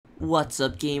What's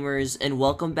up, gamers, and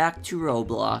welcome back to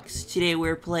Roblox. Today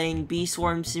we're playing Bee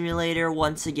Swarm Simulator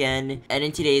once again, and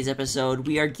in today's episode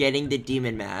we are getting the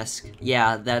demon mask.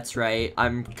 Yeah, that's right.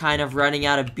 I'm kind of running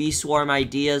out of Bee Swarm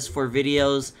ideas for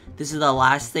videos. This is the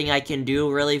last thing I can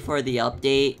do really for the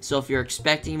update, so if you're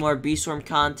expecting more Bee Swarm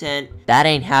content, that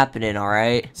ain't happening,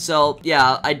 alright? So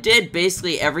yeah, I did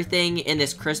basically everything in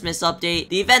this Christmas update.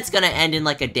 The event's gonna end in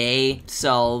like a day,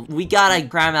 so we gotta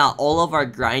cram out all of our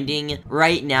grinding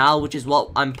right now, which is what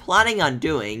I'm planning on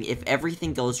doing if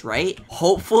everything goes right,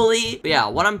 hopefully. But yeah,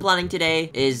 what I'm planning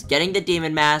today is getting the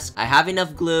demon mask. I have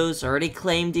enough glues, already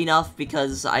claimed enough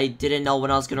because I didn't know when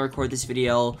I was gonna record this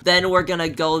video. Then we're gonna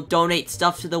go donate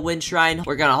stuff to the Wind Shrine.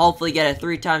 We're gonna hopefully get a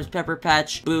 3x Pepper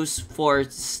Patch boost for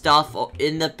stuff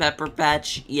in the Pepper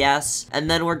Patch, yes. And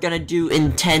then we're gonna do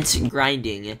intense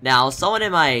grinding. Now, someone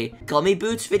in my Gummy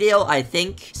Boots video, I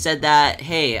think, said that,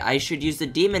 hey, I should use the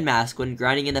demon mask when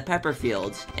grinding in the pepper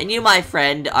field. And you, my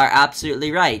friend, are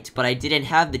absolutely right, but I didn't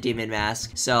have the demon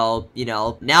mask. So, you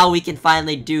know, now we can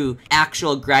finally do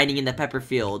actual grinding in the pepper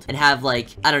field and have, like,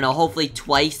 I don't know, hopefully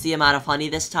twice the amount of honey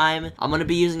this time. I'm gonna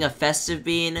be using a Festive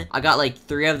Bean. I got like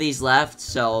 3 of these left,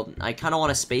 so I kind of want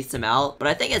to space them out. But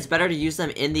I think it's better to use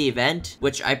them in the event,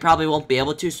 which I probably won't be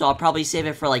able to, so I'll probably save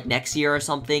it for like next year or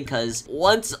something, because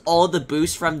once all the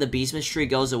boost from the Beastmas tree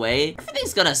goes away,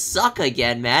 everything's gonna suck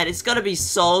again, man. It's gonna be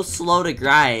so slow to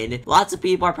grind. Lots of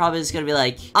people are probably just gonna be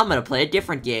like, I'm gonna play a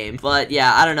different game. But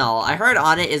yeah, I don't know. I heard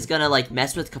on it is gonna like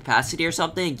mess with capacity or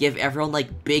something and give everyone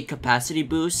like big capacity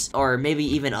boosts, or maybe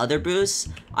even other boosts.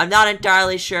 I'm not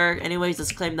entirely sure. Anyways,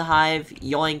 let's claim the hive.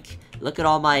 Yoink. Look at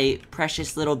all my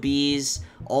precious little bees,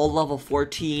 all level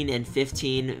 14 and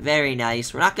 15, very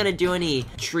nice. We're not gonna do any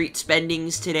treat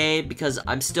spendings today because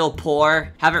I'm still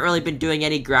poor. Haven't really been doing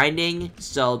any grinding,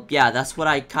 so yeah, that's what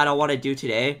I kind of want to do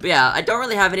today. But yeah, I don't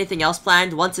really have anything else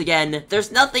planned. Once again,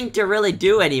 there's nothing to really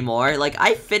do anymore. Like,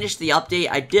 I finished the update,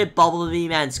 I did Bumblebee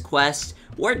Man's quest.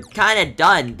 We're kind of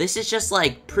done. This is just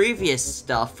like previous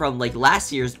stuff from like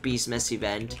last year's Beastmas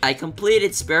event. I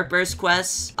completed Spirit Burst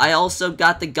quests. I also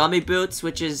got the Gummy Boots,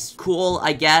 which is cool,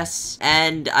 I guess.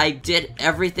 And I did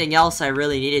everything else I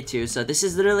really needed to. So this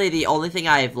is literally the only thing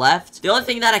I have left. The only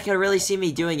thing that I can really see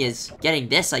me doing is getting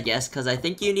this, I guess. Because I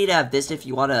think you need to have this if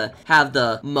you want to have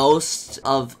the most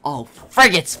of... Oh,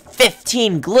 frig, it's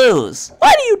 15 glues.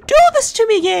 Why do you do this to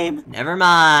me, game? Never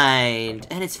mind.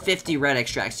 And it's 50 red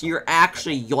extracts. You're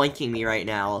actually yoinking me right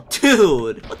now.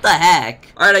 Dude, what the heck?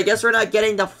 Alright, I guess we're not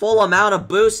getting the full amount of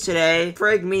boost today.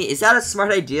 Frig me. Is that a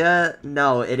smart idea?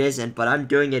 No, it isn't, but I'm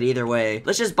doing it either way.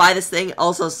 Let's just buy this thing.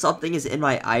 Also, something is in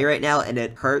my eye right now, and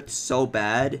it hurts so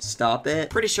bad. Stop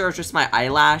it. Pretty sure it's just my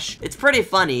eyelash. It's pretty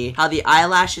funny how the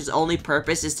eyelash's only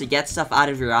purpose is to get stuff out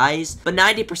of your eyes, but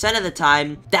 90% of the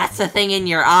time, that's the thing in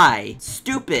your eye.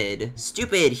 Stupid.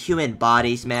 Stupid human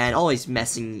bodies, man. Always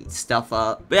messing stuff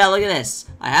up. But yeah, look at this.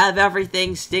 I have everything.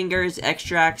 Stingers,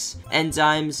 extracts,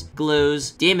 enzymes,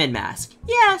 glues, demon mask.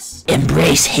 Yes!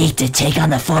 Embrace hate to take on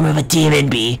the form of a demon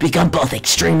bee. Become both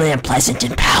extremely unpleasant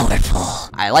and powerful.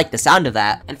 I like the sound of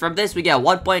that. And from this, we get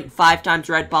 1.5 times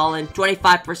red pollen,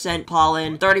 25%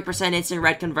 pollen, 30% instant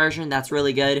red conversion, that's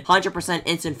really good, 100%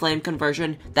 instant flame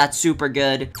conversion, that's super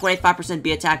good, 25%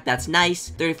 bee attack, that's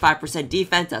nice, 35%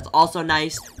 defense, that's also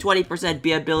nice, 20%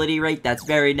 bee ability rate, that's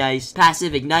very nice,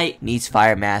 passive ignite, needs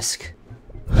fire mask.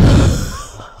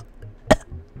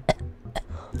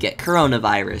 Get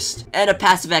coronavirus. And a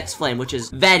passive X flame, which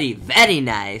is very, very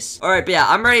nice. Alright, but yeah,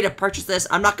 I'm ready to purchase this.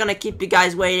 I'm not gonna keep you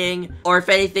guys waiting. Or if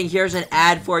anything, here's an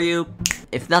ad for you.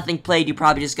 If nothing played, you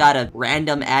probably just got a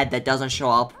random ad that doesn't show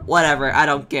up. Whatever, I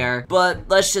don't care. But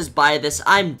let's just buy this.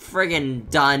 I'm friggin'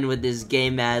 done with this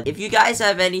game ad. If you guys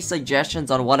have any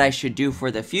suggestions on what I should do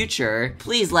for the future,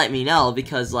 please let me know,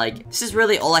 because like, this is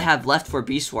really all I have left for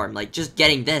Bee Swarm. Like, just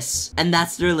getting this. And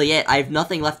that's literally it. I have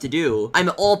nothing left to do.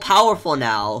 I'm all powerful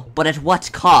now. But at what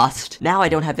cost? Now I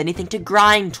don't have anything to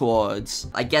grind towards.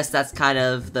 I guess that's kind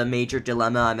of the major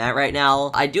dilemma I'm at right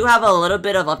now. I do have a little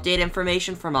bit of update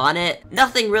information from on it.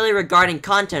 Nothing really regarding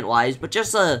content-wise, but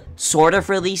just a sort of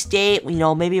release date. You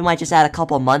know, maybe we might just add a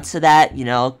couple months to that, you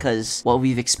know, because what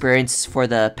we've experienced for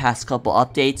the past couple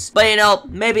updates. But, you know,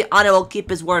 maybe Anna will keep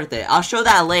his word with it. I'll show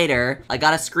that later. I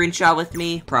got a screenshot with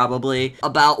me, probably,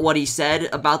 about what he said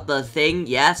about the thing,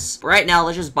 yes. But right now,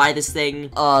 let's just buy this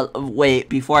thing. Wait,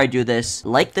 before I do this,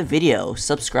 like the video,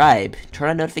 subscribe, turn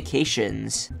on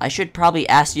notifications. I should probably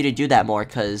ask you to do that more,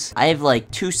 because I have,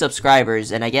 like, 2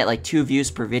 subscribers, and I get, like, 2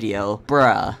 views per video.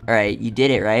 Bruh. Alright, you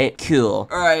did it, right? Cool.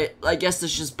 Alright, I guess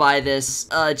let's just buy this.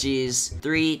 Jeez.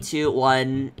 3, 2,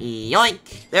 1,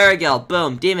 yoink. There we go.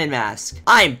 Boom. Demon mask.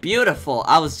 I'm beautiful.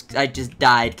 I just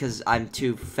died because I'm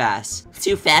too fast.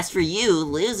 Too fast for you,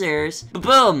 losers.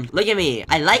 Boom. Look at me.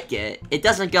 I like it. It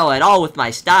doesn't go at all with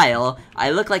my style. I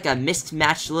look like a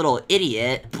mismatched little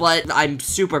idiot, but I'm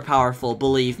super powerful,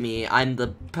 believe me. I'm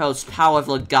the most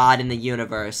powerful god in the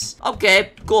universe.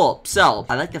 Okay, cool. So,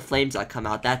 I like the flames that come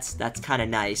out. That's kind of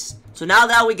nice. So now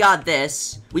that we got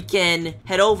this, we can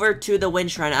head over to the wind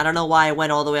shrine. I don't know why I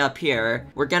went all the way up here.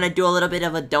 We're gonna do a little bit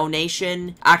of a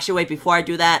donation. Actually, wait, before I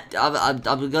do that,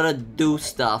 I'm gonna do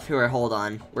stuff. Here, hold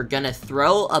on. We're gonna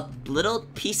throw a little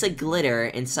piece of glitter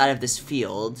inside of this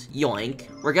field. Yoink.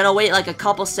 We're gonna wait like a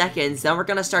couple seconds. Then we're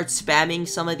gonna start spamming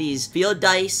some of these field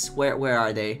dice. Where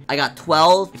are they? I got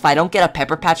 12. If I don't get a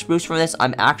pepper patch boost from this,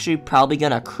 I'm actually probably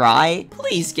gonna cry.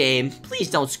 Please, game. Please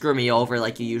don't screw me over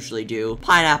like you usually do.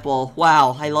 Pineapple.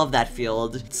 Wow, I love that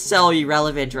field. It's so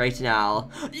irrelevant right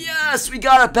now. Yes, we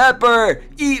got a pepper!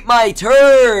 Eat my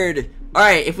turd!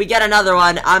 Alright, if we get another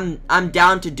one, I'm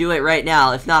down to do it right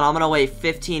now. If not, I'm gonna wait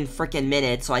 15 freaking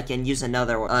minutes so I can use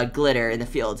another glitter in the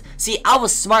field. See, I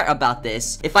was smart about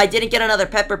this. If I didn't get another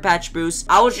pepper patch boost,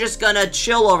 I was just gonna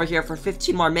chill over here for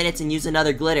 15 more minutes and use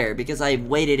another glitter because I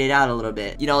waited it out a little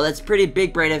bit. You know, that's pretty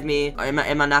big brain of me.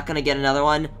 Am I not gonna get another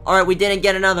one? Alright, we didn't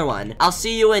get another one. I'll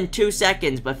see you in 2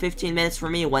 seconds, but 15 minutes for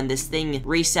me when this thing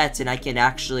resets and I can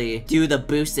actually do the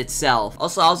boost itself.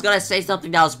 Also, I was gonna say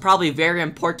something that was probably very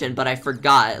important, but I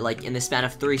forgot, like, in the span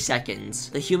of 3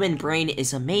 seconds. The human brain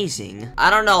is amazing.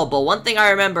 I don't know, but one thing I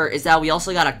remember is that we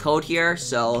also got a code here,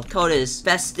 so code is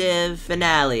Festive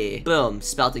Finale. Boom,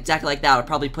 spelled exactly like that. I'll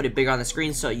probably put it bigger on the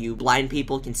screen so you blind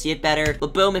people can see it better.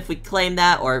 But boom, if we claim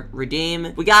that or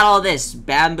redeem, we got all this.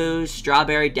 Bamboo,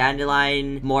 strawberry,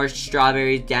 dandelion, more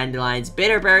strawberries, dandelions,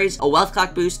 bitter berries, a wealth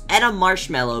clock boost, and a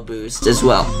marshmallow boost as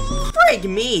well. Frig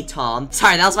me, Tom.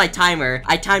 Sorry, that was my timer.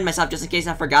 I timed myself just in case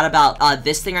I forgot about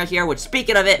this thing right here, which,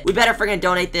 speaking of it, we better friggin'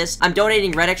 donate this. I'm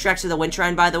donating red extracts to the wind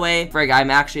shrine, by the way. Frig,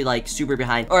 I'm actually, like, super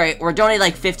behind. Alright, we're donating,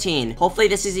 like, 15. Hopefully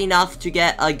this is enough to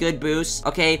get a good boost.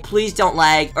 Okay, please don't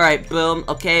lag. Alright, boom.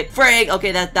 Okay, frig.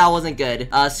 Okay, that wasn't good.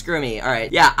 Screw me.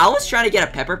 Alright, yeah, I was trying to get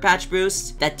a pepper patch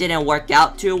boost. That didn't work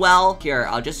out too well. Here,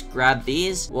 I'll just grab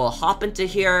these. We'll hop into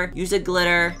here, use a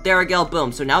glitter. There we go,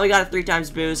 boom. So now we got a 3 times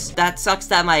boost. That sucks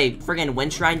that my friggin'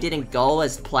 wind shrine didn't go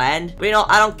as planned. But, you know,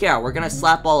 I don't care. We're gonna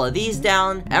slap all of these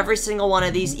down. Every single one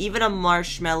of these, even a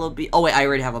marshmallow oh wait, I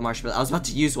already have a marshmallow. I was about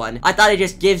to use one. I thought it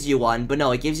just gives you one, but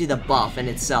no, it gives you the buff in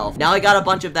itself. Now I got a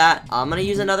bunch of that. I'm gonna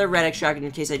use another red extract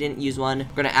in case I didn't use one.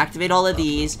 We're gonna activate all of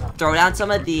these, throw down some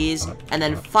of these, and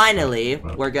then finally,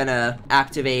 we're gonna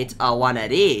activate one of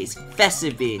these.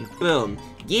 Festive Bean. Boom.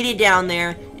 Get it down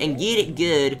there and get it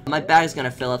good. My bag is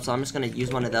gonna fill up, so I'm just gonna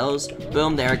use one of those.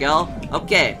 Boom, there we go.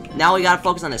 Okay, now we gotta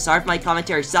focus on this. Sorry if my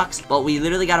commentary sucks, but we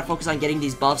literally gotta focus on getting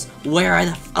these buffs. Where are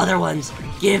the other ones?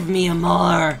 Give me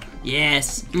more.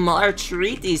 Yes, more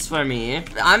treaties for me.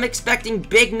 I'm expecting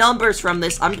big numbers from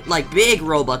this. I'm like big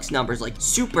Robux numbers, like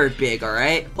super big,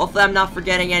 alright? Hopefully I'm not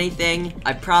forgetting anything.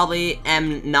 I probably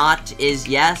am not, is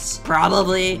yes.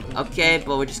 Probably. Okay,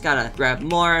 but we just gotta grab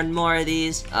more and more of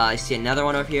these. I see another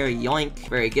one over here. Yoink.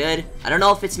 Very good. I don't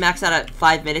know if it's maxed out at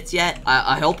 5 minutes yet.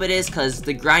 I hope it is, because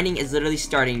the grinding is literally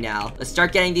starting now. Let's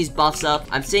start getting these buffs up.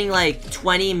 I'm seeing like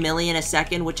 20 million a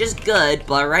second, which is good,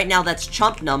 but right now that's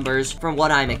chump numbers from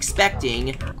what I'm expecting.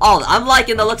 Oh, I'm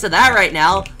liking the looks of that right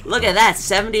now. Look at that,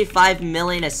 75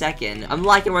 million a second. I'm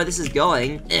liking where this is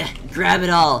going. Grab it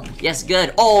all. Yes,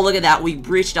 good. Oh, look at that. We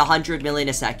reached 100 million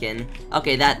a second.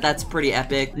 Okay, that's pretty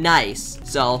epic. Nice.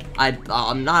 So,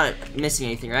 I'm not missing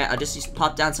anything, right? I'll just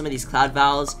pop down some of these cloud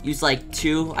valves. Use like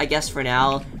 2, I guess, for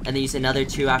now. And then use another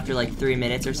 2 after like 3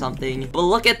 minutes or something. But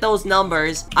look at those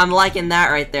numbers. I'm liking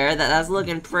that right there. That's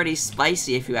looking pretty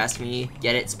spicy, if you ask me.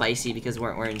 Get it? Spicy, because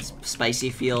we're in spicy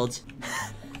fields.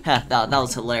 that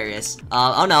was hilarious.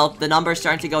 Oh no, the number's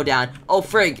starting to go down. Oh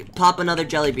frig, pop another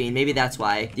jelly bean. Maybe that's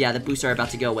why. Yeah, the boosts are about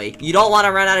to go away. You don't want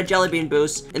to run out of jelly bean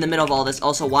boosts in the middle of all this.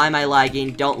 Also, why am I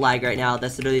lagging? Don't lag right now.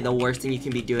 That's literally the worst thing you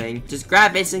can be doing. Just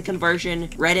grab instant conversion,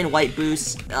 red and white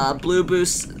boosts. Blue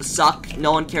boosts suck.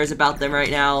 No one cares about them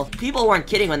right now. People weren't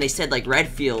kidding when they said like red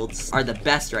fields are the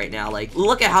best right now. Like,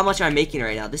 look at how much I'm making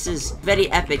right now. This is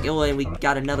very epic. Oh, and we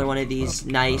got another one of these.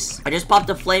 Nice. I just popped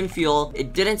a flame fuel.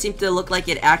 It didn't seem to look like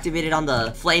it activated on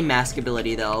the flame mask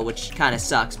ability though, which kind of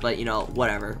sucks, but you know,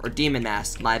 whatever. Or demon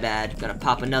mask, my bad. Gonna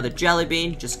pop another jelly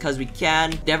bean just because we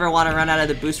can. Never want to run out of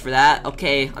the boost for that.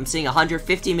 Okay, I'm seeing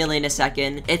 150 million a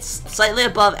second. It's slightly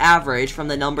above average from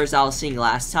the numbers I was seeing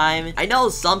last time. I know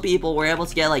some people were able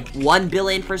to get like 1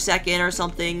 billion per second or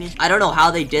something. I don't know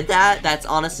how they did that. That's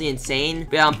honestly insane.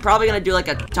 But yeah, I'm probably gonna do like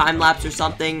a time lapse or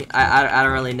something. I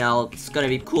don't really know. It's gonna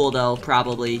be cool though,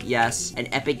 probably. Yes, an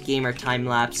epic gamer time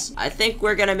lapse. I think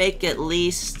we're gonna make at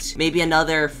least maybe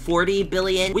another 40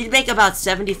 billion. We'd make about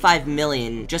 75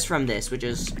 million just from this, which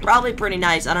is probably pretty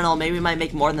nice. I don't know, maybe we might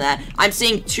make more than that. I'm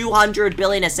seeing 200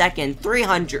 billion a second,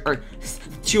 300 or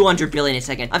 200 billion a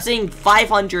second. I'm seeing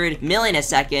 500 million a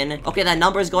second. Okay, that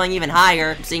number is going even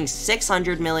higher. I'm seeing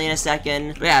 600 million a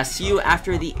second. But yeah, see you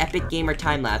after the epic gamer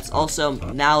time lapse. Also,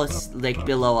 now it's like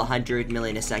below 100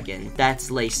 million a second. That's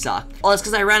lay suck. Oh, it's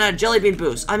because I ran out of jelly bean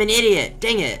boost. I'm an idiot.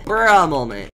 Dang it. Bruh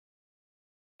moment.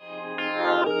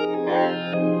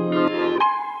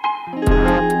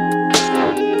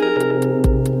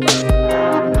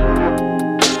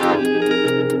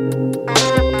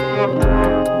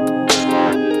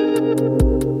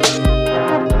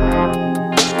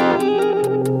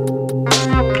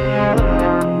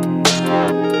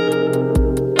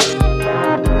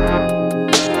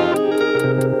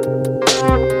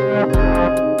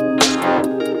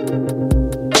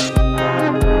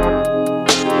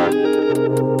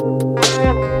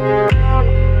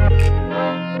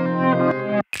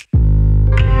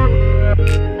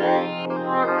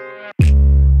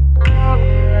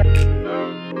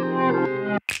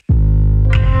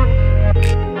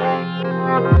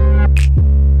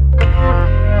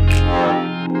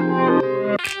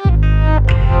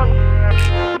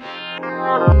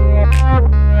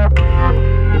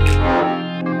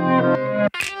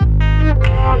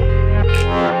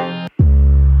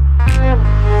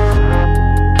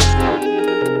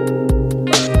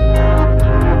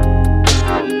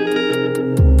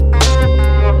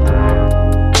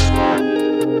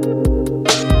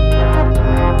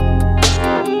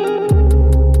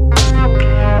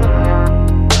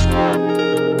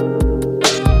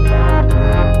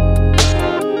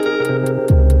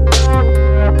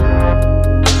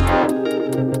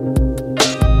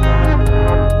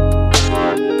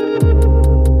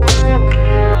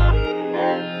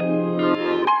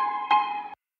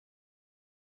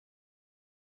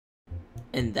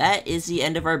 And that is the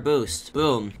end of our boost.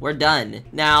 Boom, we're done.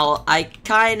 Now, I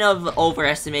kind of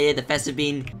overestimated the Festive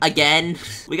Bean again.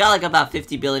 We got like about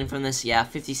 50 billion from this. Yeah,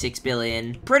 56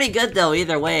 billion. Pretty good though,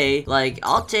 either way. Like,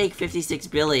 I'll take 56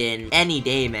 billion any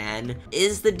day, man.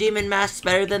 Is the demon mask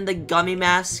better than the gummy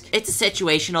mask? It's a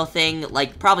situational thing,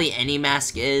 like probably any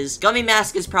mask is. Gummy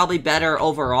mask is probably better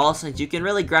overall since you can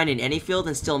really grind in any field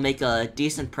and still make a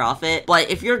decent profit.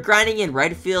 But if you're grinding in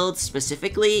red fields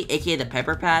specifically, aka the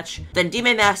pepper patch, then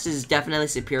demon mask is definitely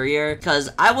superior because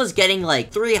I was getting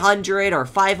like 300 or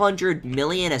 500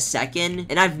 million a second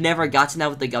and I've never gotten that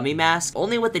with the gummy mask,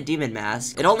 only with the demon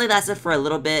mask. It only lasted for a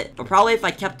little bit, but probably if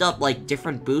I kept up like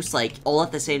different boosts like all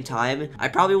at the same time, I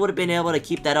probably would have been able to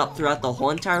keep that up throughout the whole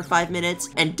entire 5 minutes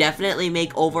and definitely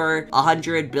make over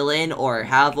 100 billion or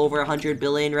have over 100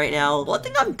 billion right now. One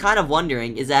thing I'm kind of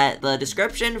wondering is that the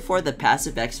description for the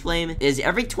passive X Flame is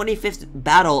every 25th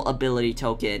battle ability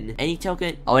token. Any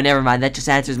token? Oh, never mind. That just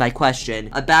answers my question.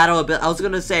 A battle ability. I was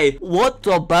gonna say, what's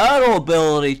a battle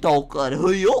ability token?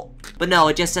 But no,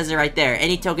 it just says it right there.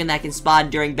 Any token that can spawn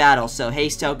during battle. So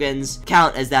haste tokens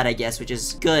count as that, I guess, which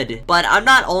is good. But I'm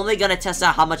not only gonna test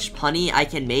out how much honey I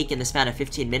can make in the span of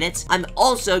 15 minutes, I'm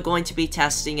also going to be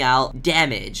testing out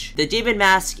damage. The demon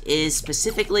mask is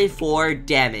specifically for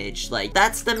damage. Like,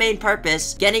 that's the main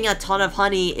purpose. Getting a ton of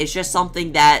honey is just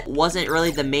something that wasn't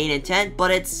really the main intent,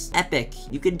 but it's epic.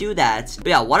 You can do that. But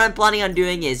yeah, what I'm planning on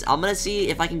doing is I'm gonna see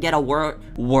if I can get a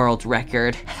world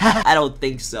record. I don't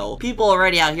think so. People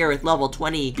already out here with level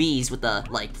 20 bees with the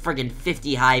like friggin'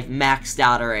 50 hive maxed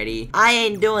out already. I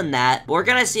ain't doing that. But we're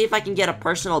gonna see if I can get a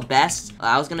personal best.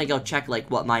 I was gonna go check like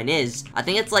what mine is. I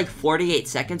think it's like 48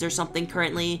 seconds or something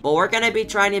currently. But we're gonna be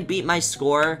trying to beat my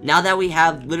score now that we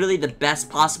have literally the best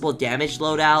possible damage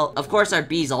loadout. Of course our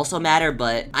bees also matter,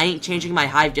 but I ain't changing my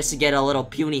hive just to get a little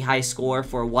puny high score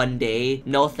for one day.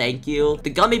 No thank you. The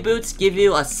gummy boots give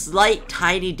you a slight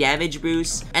tiny damage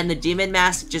boost and the demon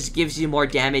mask just gives you more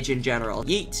damage in general.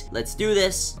 Yeet. Let's let's do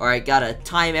this. All right, gotta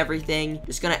time everything.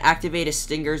 Just gonna activate his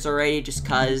stingers already, just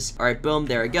cause. All right, boom,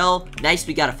 there we go. Nice,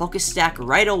 we got a focus stack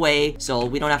right away, so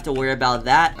we don't have to worry about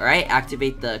that. All right,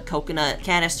 activate the coconut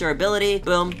canister ability.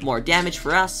 Boom, more damage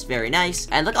for us. Very nice.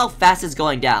 And look how fast it's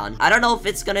going down. I don't know if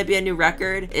it's gonna be a new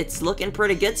record. It's looking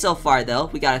pretty good so far,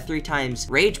 though. We got a 3 times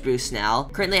rage boost now.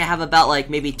 Currently, I have about like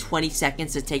maybe 20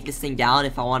 seconds to take this thing down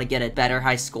if I want to get a better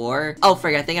high score. Oh,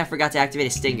 frick, I think I forgot to activate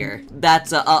a stinger.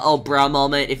 That's a uh-oh, bruh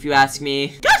moment, if you ask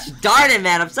me. Gosh darn it,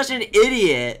 man, I'm such an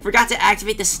idiot. Forgot to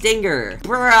activate the stinger.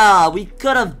 Bruh, we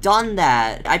could have done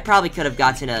that. I probably could have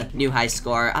gotten a new high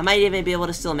score. I might even be able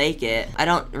to still make it. I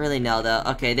don't really know, though.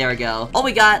 Okay, there we go. Oh,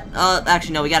 we got,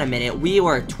 actually, no, we got a minute. We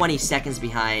were 20 seconds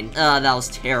behind. That was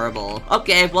terrible.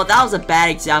 Okay, well, that was a bad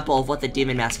example of what the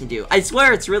Demon Mask can do. I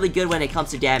swear it's really good when it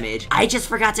comes to damage. I just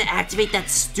forgot to activate that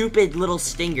stupid little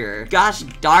stinger. Gosh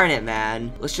darn it,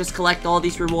 man. Let's just collect all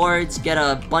these rewards, get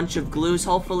a bunch of glues,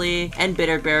 hopefully, and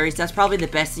bitter berries. That's probably the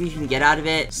best thing you can get out of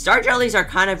it. Star jellies are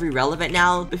kind of irrelevant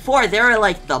now. Before, they were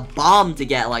like the bomb to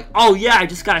get. Like, oh yeah, I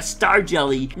just got a star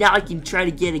jelly. Now I can try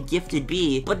to get a gifted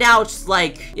bee. But now it's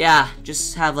like, yeah,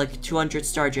 just have like 200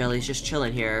 star jellies just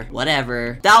chilling here.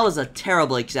 Whatever. That was a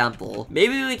terrible example.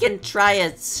 Maybe we can try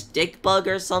a stick bug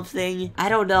or something. I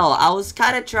don't know. I was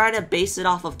kind of trying to base it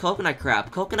off of coconut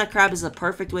crab. Coconut crab is the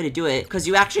perfect way to do it because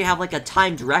you actually have like a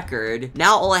timed record.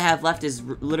 Now all I have left is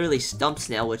literally stump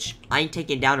snail, which I ain't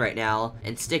taking down right now,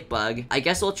 and stick bug. I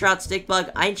guess we'll try out stick bug.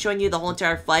 I ain't showing you the whole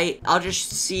entire fight. I'll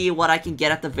just see what I can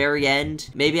get at the very end.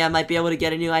 Maybe I might be able to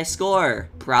get a new high score.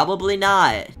 Probably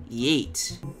not.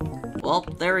 Yeet. Well,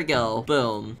 there we go.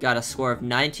 Boom. Got a score of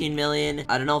 19 million.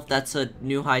 I don't know if that's a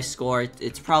new high score.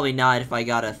 It's probably not if I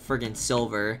got a friggin'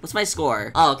 silver. What's my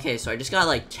score? Oh, okay, so I just got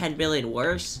like 10 million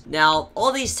worse. Now,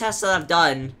 all these tests that I've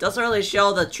done doesn't really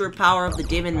show the true power of the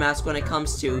Demon Mask when it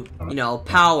comes to, you know,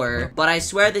 power. But I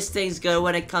swear this thing's good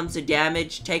when it comes to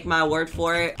damage. Take my word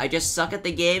for it. I just suck at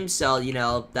the game, so, you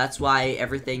know, that's why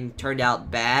everything turned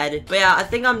out bad. But yeah, I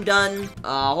think I'm done.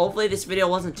 Hopefully this video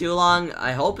wasn't too long.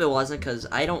 I hope it wasn't, because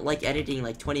I don't like editing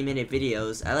like 20-minute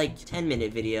videos. I like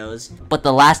 10-minute videos. But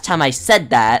the last time I said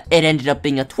that, it ended up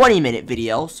being a 20-minute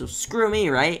video, so screw me,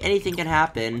 right? Anything can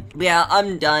happen. But yeah,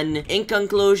 I'm done. In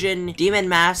conclusion, Demon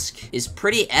Mask is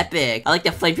pretty epic. I like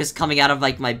the flame just coming out of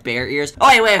like my bare ears.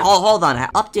 Oh, wait, hold on.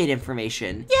 Update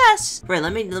information. Yes! Wait,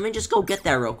 let me just go get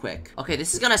that real quick. Okay,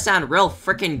 this is gonna sound real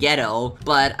freaking ghetto,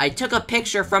 but I took a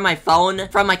picture from my phone,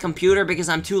 from my computer, because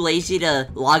I'm too lazy to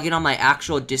log in on my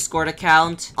actual Discord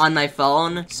account on my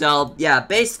phone. So, yeah,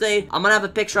 basically, I'm gonna have a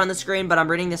picture on the screen, but I'm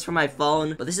reading this from my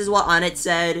phone. But this is what on it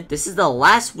said. This is the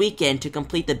last weekend to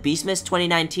complete the Beastmas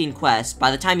 2019 quest. By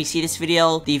the time you see this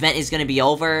video, the event is gonna be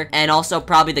over. And also,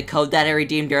 probably the code that I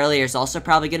redeemed earlier is also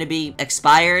probably gonna be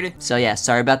expired. So, yeah,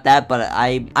 sorry about that, but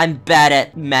I'm bad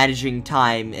at managing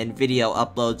time and video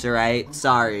uploads, alright?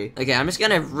 Sorry. Okay, I'm just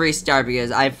gonna restart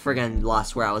because I friggin'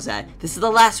 lost where I was at. This is the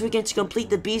last weekend to complete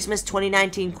the Beastmas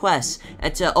 2019 quest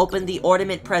and to open the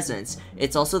ornament presents.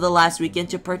 It's also the last weekend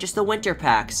to purchase the winter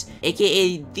packs,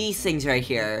 aka these things right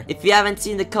here. If you haven't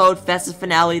seen the code Festive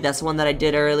Finale, that's the one that I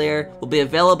did earlier, will be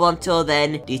available until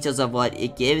then. Details of what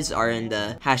it gives are in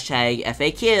the hashtag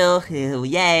FAQ.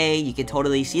 Yay, you can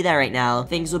totally see that right now.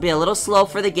 Things will be a little slow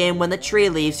for the game when the tree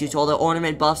leaves due to all the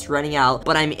ornament buffs running out,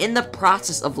 but I'm in the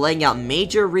process of laying out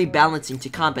major rebalancing to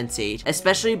compensate,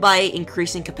 especially by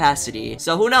increasing capacity.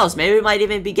 So who knows, maybe we might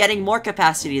even be getting more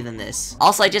capacity than this.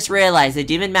 Also, I just realized the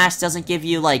Demon Mask doesn't give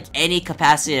you like any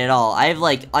capacity at all. I have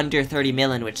like under 30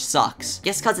 million, which sucks.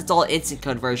 Guess because it's all instant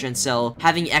conversion, so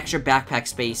having extra backpack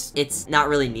space, it's not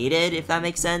really needed, if that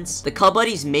makes sense. The Club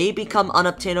Buddies may become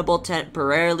unobtainable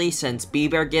temporarily since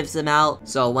B-Bear gives them out,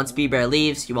 so once B-Bear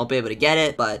leaves, you won't be able to get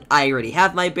it, but I already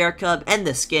have my Bear Cub and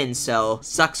the skin, so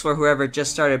sucks for whoever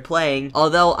just started playing,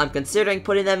 although I'm considering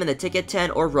putting them in the ticket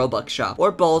tent or Robux shop,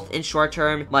 or both in short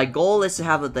term. My goal is to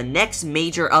have the next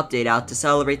major update out to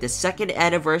celebrate the 2nd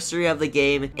anniversary of the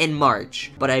game in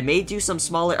March, but I may do some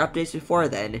smaller updates before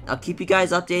then. I'll keep you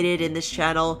guys updated in this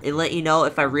channel and let you know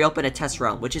if I reopen a test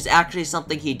realm, which is actually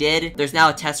something he did. There's now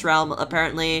a test realm,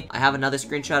 apparently. I have another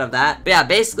screenshot of that. But yeah,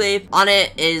 basically, on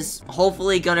it is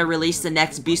hopefully gonna release the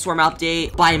next Bee Swarm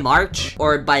update by March,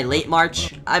 or by late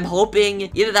March. I'm hoping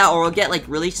either that or we'll get like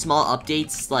really small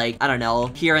updates, like, I don't know,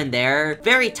 here and there.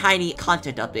 Very tiny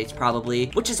content updates, probably,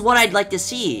 which is what I'd like to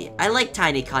see. I like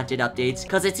tiny content updates,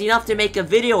 because it's enough to make a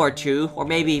video or two, or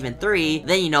maybe even 3,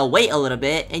 then, you know, wait a little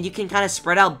bit, and you can kind of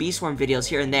spread out Bee Swarm videos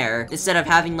here and there, instead of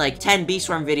having, like, 10 Bee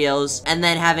Swarm videos, and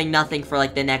then having nothing for,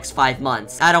 like, the next 5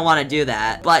 months. I don't want to do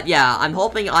that. But, yeah, I'm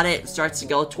hoping on it starts to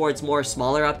go towards more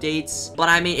smaller updates. But,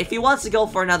 I mean, if he wants to go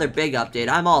for another big update,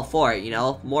 I'm all for it, you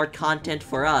know? More content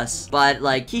for us. But,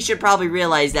 like, he should probably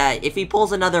realize that if he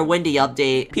pulls another windy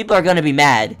update, people are gonna be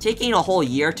mad. Taking a whole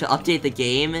year to update the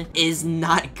game is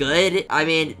not good. I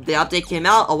mean, the update came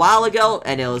out a while ago,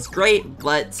 and it was great,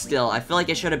 but still, I feel like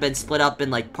it should have been split up in,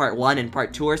 like, part 1 and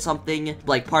part 2 or something.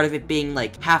 Like, part of it being,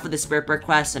 like, half of the Spirit Bird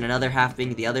quest, and another half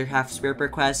being the other half Spirit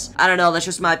Bird quest. I don't know, that's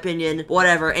just my opinion.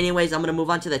 Whatever. Anyways, I'm gonna move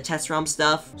on to the test ROM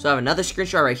stuff. So I have another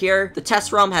screenshot right here. The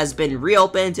test ROM has been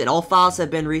reopened, and all files have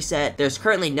been reset. There's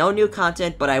currently no new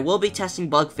content, but I will be testing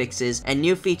bug fixes and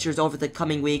new features over the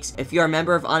coming weeks. If you're a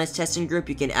member of Honest Testing Group,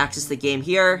 you can access the game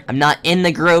here. I'm not in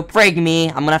the group. Frig me.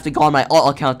 I'm gonna have to go on my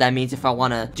alt account, that means, if I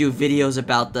want to do videos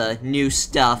about the new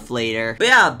stuff later. But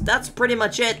yeah, that's pretty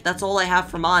much it. That's all I have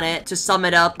from on it. To sum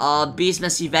it up,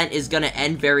 Beesmas event is gonna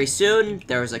end very soon.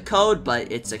 There was a code,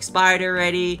 but it's expired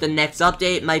already. The next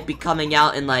update might be coming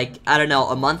out in, like, I don't know,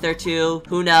 a month or 2.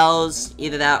 Who knows?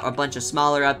 Either that or a bunch of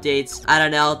smaller updates. I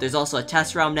don't know. There's also a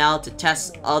test ROM now to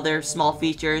test other small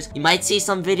features. You might see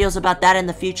some videos about that in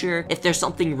the future. If there's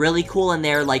something really cool in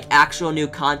there, like actual new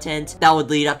content that would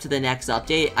lead up to the next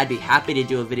update, I'd be happy to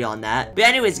do a video on that. But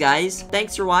anyways, guys,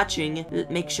 thanks for watching.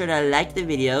 Make sure to like the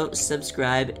video,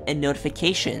 subscribe, and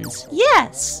notifications.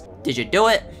 Yes! Did you do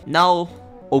it? No?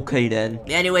 Okay then.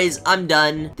 Anyways, I'm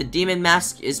done. The demon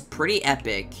mask is pretty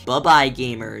epic. Bye-bye,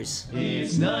 gamers.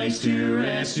 It's nice to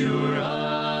rest your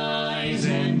eyes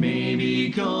and maybe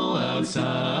go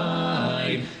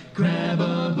outside. Grab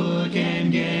a book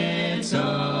and get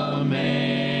some